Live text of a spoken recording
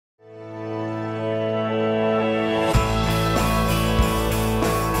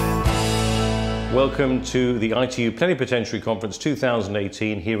welcome to the ITU Plenipotentiary Conference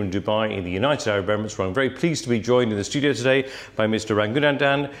 2018 here in Dubai in the United Arab Emirates, where I'm very pleased to be joined in the studio today by Mr.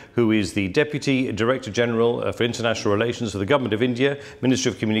 Raghunandan, who is the Deputy Director General for International Relations for the Government of India,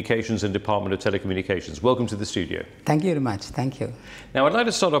 Ministry of Communications and Department of Telecommunications. Welcome to the studio. Thank you very much. Thank you. Now, I'd like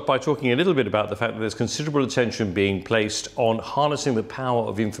to start off by talking a little bit about the fact that there's considerable attention being placed on harnessing the power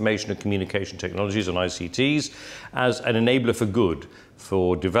of information and communication technologies and ICTs as an enabler for good,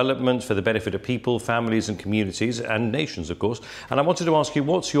 for development, for the benefit of people, families and communities and nations, of course. And I wanted to ask you,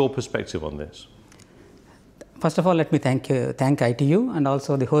 what's your perspective on this? First of all, let me thank ITU and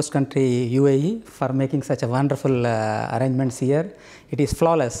also the host country UAE for making such a wonderful arrangements here. It is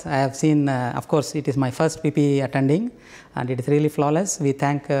flawless. I have seen, of course, it is my first PP attending and it is really flawless. We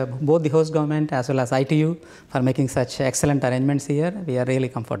thank both the host government as well as ITU for making such excellent arrangements here. We are really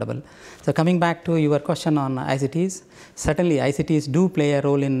comfortable. So coming back to your question on ICTs, certainly ICTs do play a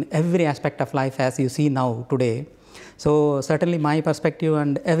role in every aspect of life as you see now today. So certainly my perspective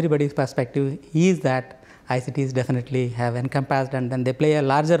and everybody's perspective is that ICTs definitely have encompassed and then they play a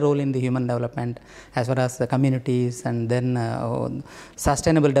larger role in the human development as well as the communities and then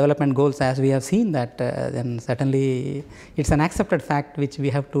sustainable development goals, as we have seen that then certainly it's an accepted fact which we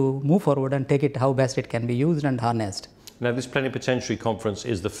have to move forward and take it how best it can be used and harnessed. Now, this Plenipotentiary Conference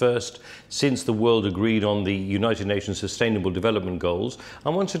is the first since the world agreed on the United Nations Sustainable Development Goals. I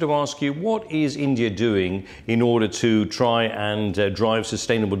wanted to ask you, what is India doing in order to try and drive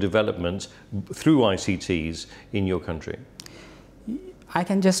sustainable development through ICTs in your country? I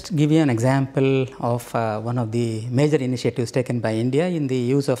can just give you an example of one of the major initiatives taken by India in the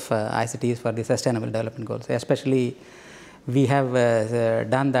use of ICTs for the Sustainable Development Goals, especially we have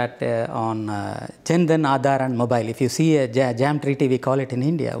done that on Jan Dhan, Aadhaar and mobile. If you see a JAM treaty, we call it in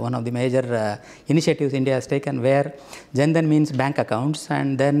India, one of the major initiatives India has taken, where Jan Dhan means bank accounts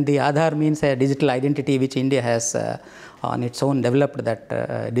and then the Aadhaar means a digital identity which India has on its own developed that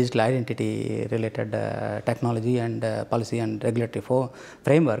digital identity related technology and policy and regulatory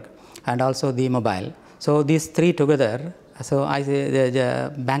framework, and also the mobile. So these three together, so I say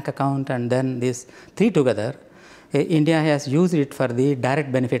the bank account and then these three together, India has used it for the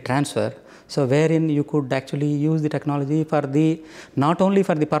direct benefit transfer. So wherein you could actually use the technology for the, not only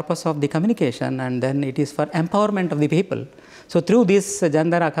for the purpose of the communication, and then it is for empowerment of the people. So through this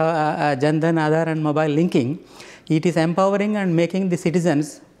Jan Dhan, Aadhaar and mobile linking, it is empowering and making the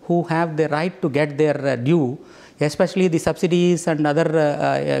citizens who have the right to get their due, especially the subsidies and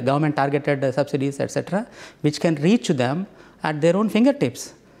other government targeted subsidies, etc., which can reach them at their own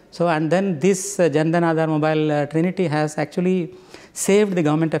fingertips. So, and then this Jan Dhan, Aadhaar mobile trinity has actually saved the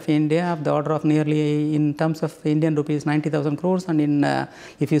government of India of the order of nearly, in terms of Indian rupees, 90,000 crores, and in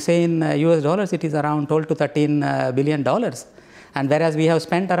if you say in US dollars, it is around 12 to 13 billion dollars. And whereas we have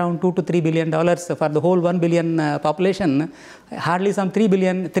spent around 2 to 3 billion dollars for the whole 1 billion population, hardly some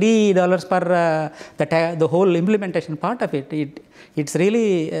 $3 per the whole implementation part of it. It's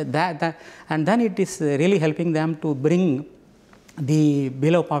really that, and then it is really helping them to bring the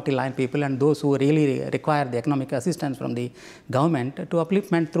below poverty line people and those who really require the economic assistance from the government to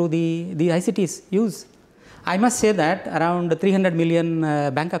upliftment through the ICTs use. I must say that around 300 million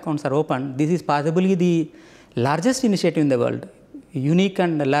bank accounts are opened. This is possibly the largest initiative in the world, unique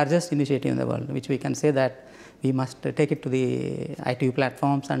and largest initiative in the world, which we can say that we must take it to the ITU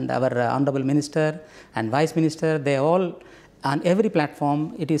platforms, and our Honorable Minister and Vice Minister, they all, on every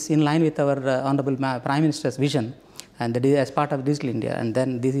platform, it is in line with our Honorable Prime Minister's vision, and that is as part of Digital India. And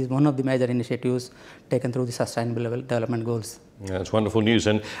then this is one of the major initiatives taken through the Sustainable Development Goals. Yeah, that's wonderful news.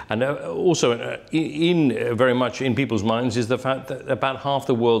 And also very much in people's minds is the fact that about half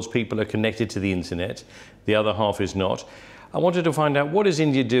the world's people are connected to the internet, the other half is not. I wanted to find out, what is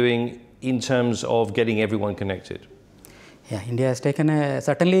India doing in terms of getting everyone connected? Yeah, India has taken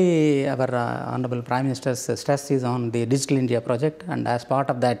certainly our Honorable Prime Minister's stress is on the Digital India project, and as part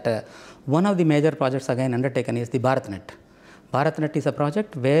of that, one of the major projects again undertaken is the BharatNet. BharatNet is a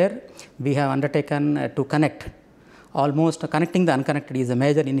project where we have undertaken to connect, almost connecting the unconnected is a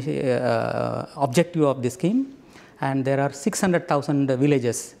major objective of this scheme, and there are 600,000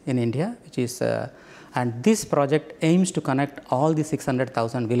 villages in India, which is, and this project aims to connect all the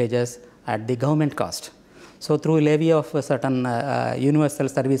 600,000 villages at the government cost. So through levy of a certain universal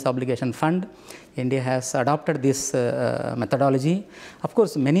service obligation fund, India has adopted this methodology. Of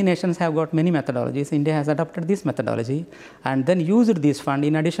course, many nations have got many methodologies. India has adopted this methodology and then used this fund.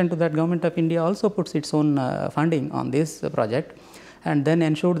 In addition to that, Government of India also puts its own funding on this project, and then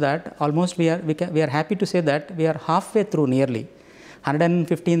ensured that almost we are happy to say that we are halfway through nearly.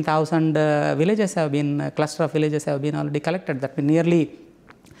 115,000 villages have been, cluster of villages have been already collected. That means nearly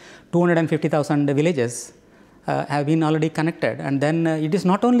 250,000 villages have been already connected. And then it is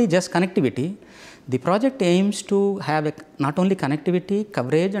not only just connectivity. The project aims to have not only connectivity,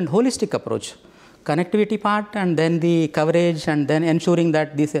 coverage and holistic approach. Connectivity part and then the coverage and then ensuring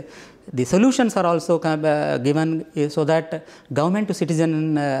that the solutions are also given so that government to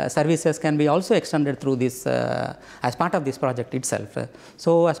citizen services can be also extended through this as part of this project itself.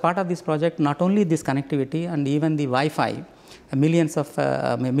 So as part of this project, not only this connectivity and even the Wi-Fi, a million of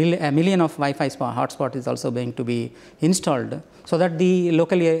Wi-Fi hotspot is also going to be installed so that the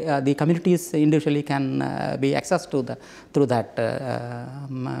locally the communities individually can be accessed to through that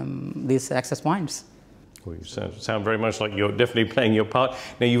these access points. Well, you sound very much like you're definitely playing your part.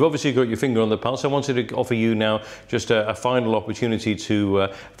 Now, you've obviously got your finger on the pulse. I wanted to offer you now just a final opportunity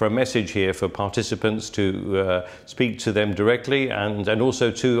for a message here for participants to speak to them directly and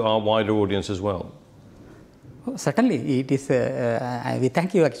also to our wider audience as well. Oh, certainly, it is. We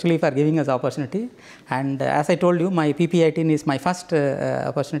thank you actually for giving us the opportunity. And as I told you, my PP-18 is my first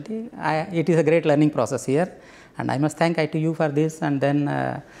opportunity. It is a great learning process here, and I must thank ITU for this. And then,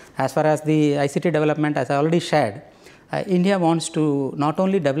 as far as the ICT development, as I already shared, India wants to not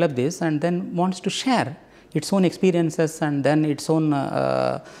only develop this and then wants to share its own experiences and then its own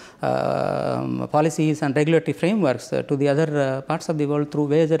policies and regulatory frameworks to the other parts of the world through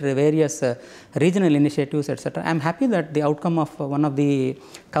various regional initiatives, etc. I am happy that the outcome of one of the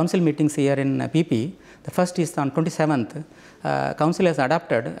council meetings here in PP, the first is on 27th, council has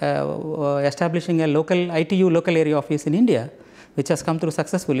adopted establishing a local ITU local area office in India, which has come through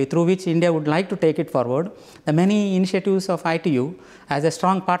successfully, through which India would like to take it forward. The many initiatives of ITU, as a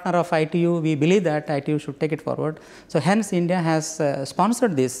strong partner of ITU, we believe that ITU should take it forward. So hence India has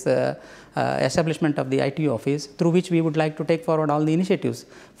sponsored this establishment of the ITU office, through which we would like to take forward all the initiatives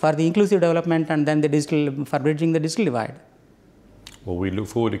for the inclusive development and then the digital, for bridging the digital divide. Well, we look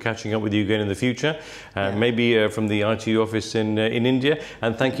forward to catching up with you again in the future, maybe from the ITU office in India.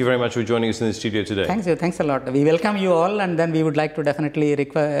 And thank you very much for joining us in the studio today. Thanks, thanks a lot. We welcome you all, and then we would like to definitely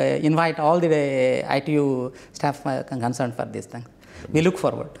invite all the ITU staff concerned for this thing. We look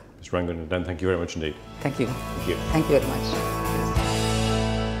forward. Mr. Raghunandan, thank you very much indeed. Thank you. Thank you. Thank you very much.